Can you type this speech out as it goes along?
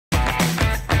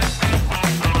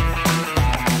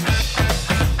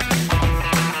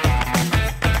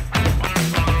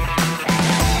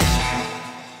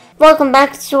Welcome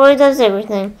back to Story Does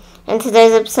Everything. In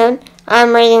today's episode,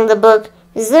 I'm reading the book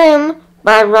Zoom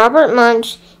by Robert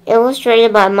Munch,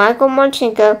 illustrated by Michael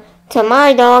Marchenko, to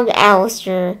my dog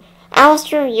Aleister.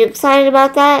 Aleister, you excited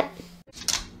about that?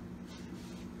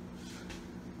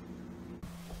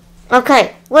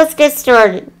 Okay, let's get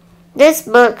started. This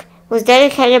book was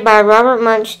dedicated by Robert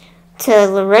Munch to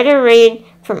Loretta Reed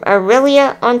from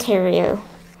Orillia, Ontario.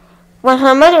 When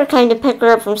her mother came to pick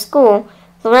her up from school,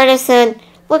 Loretta said,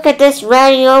 "Look at this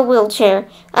ratty old wheelchair.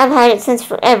 I've had it since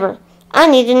forever. I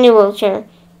need a new wheelchair."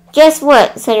 "Guess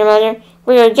what?" said her mother.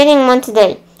 "We are getting one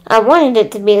today. I wanted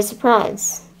it to be a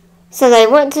surprise." So they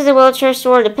went to the wheelchair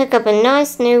store to pick up a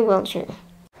nice new wheelchair.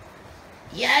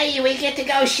 Yay, we get to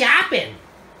go shopping.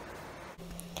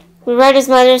 Loretta's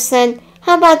mother said,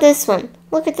 "How about this one?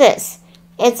 Look at this.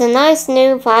 It's a nice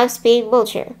new 5-speed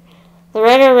wheelchair."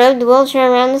 Loretta rode the wheelchair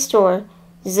around the store.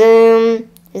 Zoom,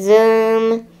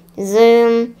 zoom,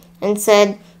 zoom, and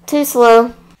said, "Too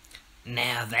slow."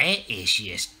 Now that is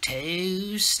just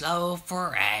too slow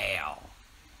for Al.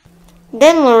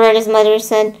 Then Loretta's mother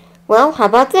said, "Well, how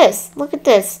about this? Look at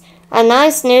this. A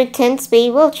nice new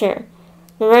 10-speed wheelchair."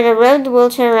 Loretta rode the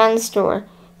wheelchair around the store.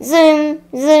 Zoom,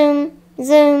 zoom,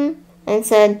 zoom, and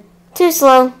said, "Too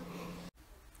slow."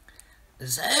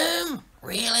 Zoom?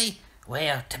 Really?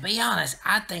 Well, to be honest,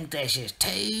 I think that's just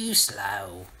too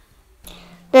slow.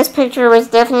 This picture was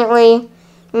definitely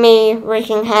me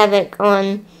wreaking havoc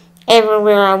on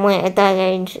everywhere I went at that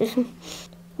age.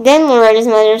 Then Loretta's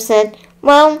mother said,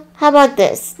 "Well, how about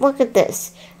this? Look at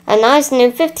this. A nice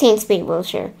new 15-speed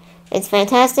wheelchair. It's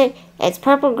fantastic. It's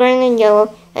purple, green, and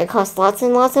yellow. It costs lots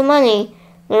and lots of money."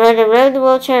 Loretta rode the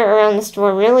wheelchair around the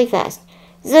store really fast.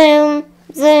 Zoom,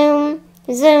 zoom,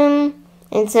 zoom,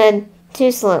 and said,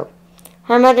 "Too slow."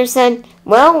 Her mother said,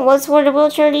 "Well, what sort of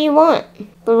wheelchair do you want?"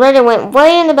 Loretta went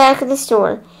way in the back of the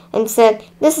store and said,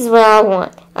 "This is what I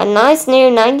want. A nice new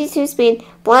 92-speed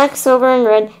black, silver, and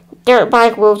red dirt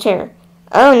bike wheelchair."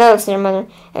 "Oh no," said her mother.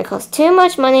 "It costs too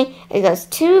much money. It goes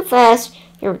too fast.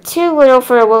 You're too little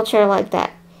for a wheelchair like that."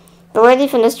 The lady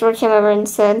from the store came over and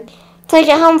said, "Take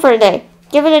it home for a day.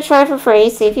 Give it a try for free.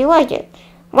 See if you like it."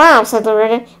 "Wow," said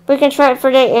Loretta. "We can try it for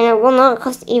a day and it will not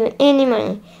cost even any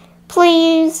money.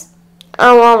 Please."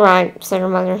 "Oh, all right," said her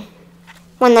mother.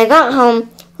 When they got home,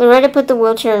 Loretta put the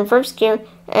wheelchair in first gear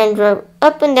and drove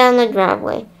up and down the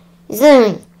driveway.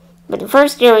 Zoom! But the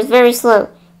first gear was very slow,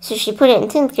 so she put it in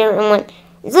 10th gear and went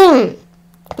zoom!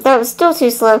 But that was still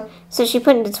too slow, so she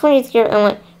put it into 20th gear and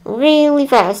went really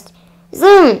fast.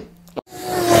 Zoom!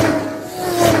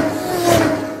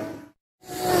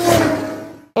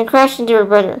 And crashed into her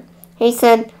brother. He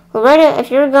said, "Loretta,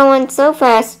 if you're going so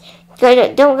fast,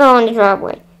 don't go on the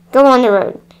driveway. Go on the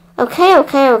road." Okay,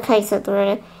 said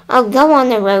Loretta. "I'll go on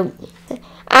the road."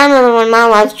 I remember when my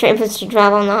life's dream was to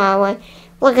drive on the highway.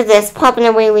 Look at this, popping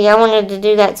a wheelie. I wanted to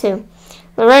do that too.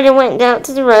 Loretta went out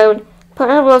to the road, put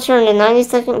her wheelchair into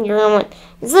 92nd gear and went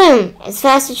zoom as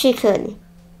fast as she could.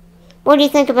 What do you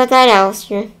think about that,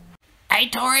 Aleister? Hey,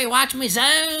 Tori, watch me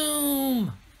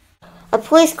zoom. A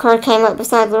police car came up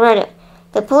beside Loretta.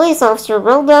 The police officer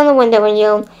rolled down the window and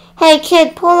yelled, "Hey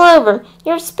kid, pull over!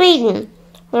 You're speeding!"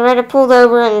 Loretta pulled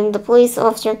over and the police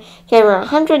officer gave her a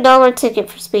 $100 ticket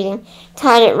for speeding,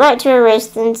 tied it right to her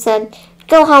wrist, and said,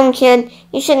 "Go home, kid.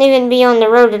 You shouldn't even be on the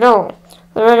road at all."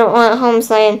 Loretta went home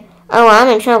saying, "Oh, I'm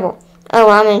in trouble. Oh,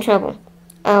 I'm in trouble.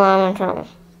 Oh, I'm in trouble."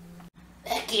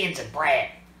 That kid's a brat.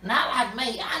 Not like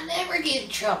me. I never get in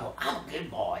trouble. I'm a good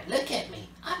boy. Look at me.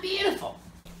 I'm beautiful.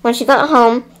 When she got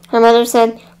home, her mother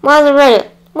said, "Why, Loretta,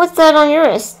 what's that on your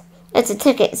wrist?" "It's a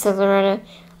ticket," said Loretta.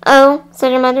 "Oh,"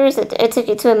 said her mother, "is it a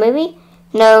ticket to a movie?"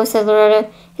 "No," said Loretta.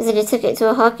 "Is it a ticket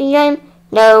to a hockey game?"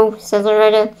 "No," said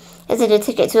Loretta. "Is it a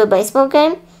ticket to a baseball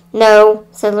game?" "No,"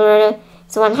 said Loretta.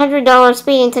 "It's a $100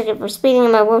 speeding ticket for speeding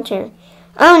in my wheelchair."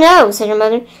 "Oh no," said her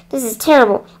mother. "This is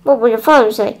terrible. What will your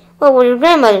father say? What will your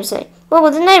grandmother say? What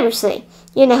will the neighbors say?"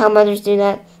 You know how mothers do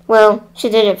that. Well, she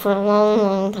did it for a long,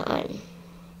 long time.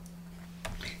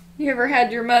 You ever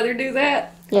had your mother do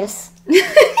that? Yes.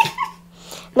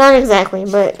 Not exactly,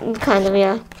 but kind of,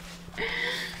 yeah.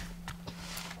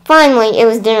 Finally, it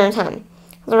was dinner time.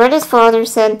 Loretta's father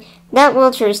said, "That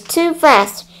wheelchair is too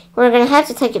fast. We're going to have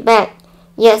to take it back."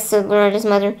 "Yes," said Loretta's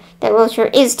mother, "that wheelchair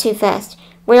is too fast.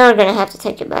 We are going to have to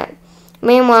take it back."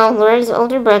 Meanwhile, Loretta's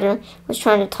older brother was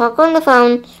trying to talk on the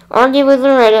phone, argue with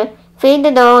Loretta, feed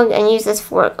the dog, and use his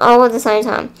fork all at the same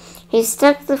time. He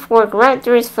stuck the fork right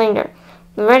through his finger.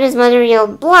 Loretta's mother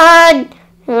yelled, "Blood!"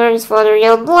 Loretta's father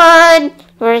yelled, "Blood!"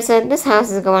 Loretta said, "This house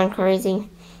is going crazy."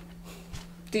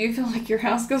 Do you feel like your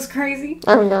house goes crazy?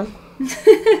 Oh, no.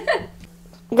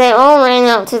 They all ran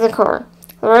out to the car.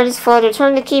 Loretta's father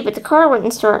turned the key, but the car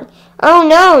wouldn't start. "Oh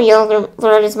no!" yelled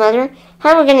Loretta's mother.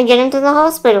 "How are we going to get him to the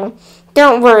hospital?"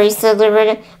 "Don't worry," said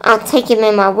Loretta. "I'll take him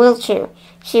in my wheelchair."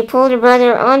 She pulled her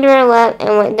brother onto her lap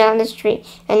and went down the street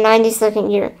in 90-second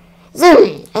gear.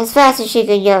 Zoom! As fast as she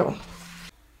could go.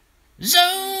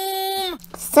 Zoom!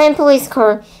 The same police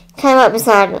car came up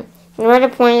beside her. Loretta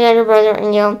pointed at her brother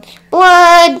and yelled,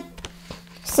 "Blood!"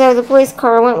 So the police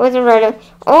car went with Loretta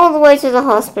all the way to the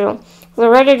hospital.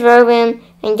 Loretta drove in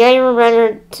and gave her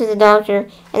brother to the doctor,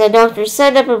 and the doctor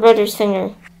set up her brother's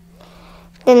finger.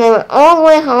 Then they went all the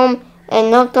way home and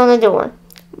knocked on the door.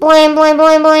 "Blam, blam,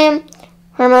 blam, blam."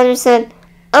 Her mother said,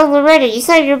 "Oh, Loretta, you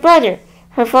saved your brother."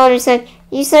 Her father said,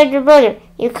 "You saved your brother.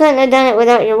 You couldn't have done it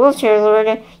without your wheelchair,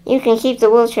 Loretta. You can keep the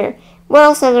wheelchair."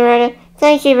 "Well," said Loretta,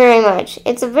 "thank you very much.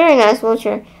 It's a very nice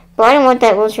wheelchair, but I don't want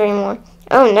that wheelchair anymore."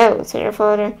 "Oh, no," said her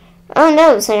father. "Oh,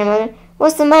 no," said her mother.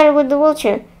 "What's the matter with the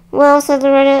wheelchair?" "Well," said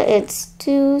Loretta, "it's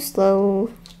too slow."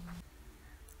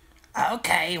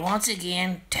 Okay, once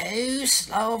again, too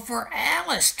slow for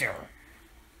Aleister.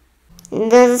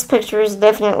 This picture is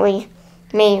definitely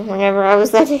me whenever I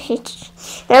was that age.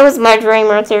 That was my dream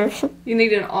right there. You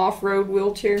need an off-road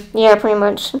wheelchair. Yeah, pretty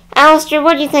much. Aleister,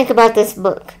 what do you think about this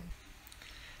book?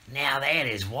 Now that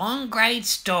is one great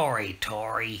story,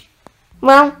 Tori.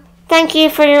 Well, thank you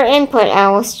for your input,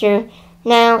 Aleister.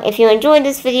 Now, if you enjoyed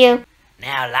this video,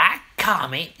 Now like,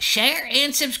 comment, share,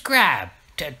 and subscribe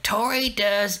to Tori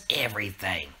Does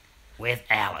Everything with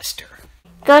Aleister.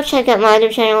 go check out my other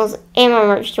channels and my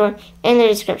merch store in the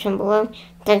description below.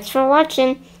 Thanks for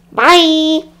watching.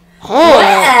 Bye!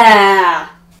 Yeah!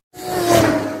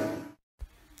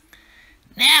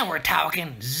 Now we're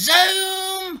talking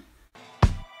Zoom!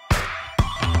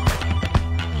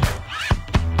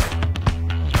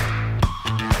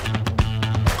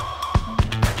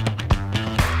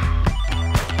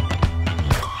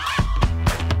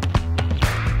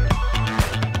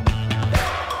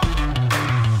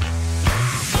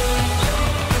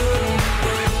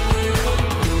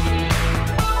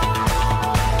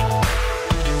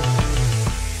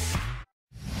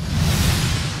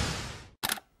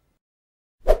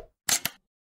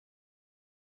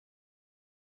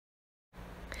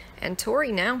 And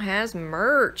Tori now has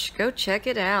merch. Go check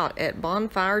it out at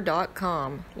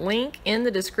bonfire.com. Link in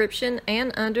the description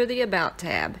and under the About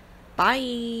tab.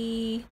 Bye!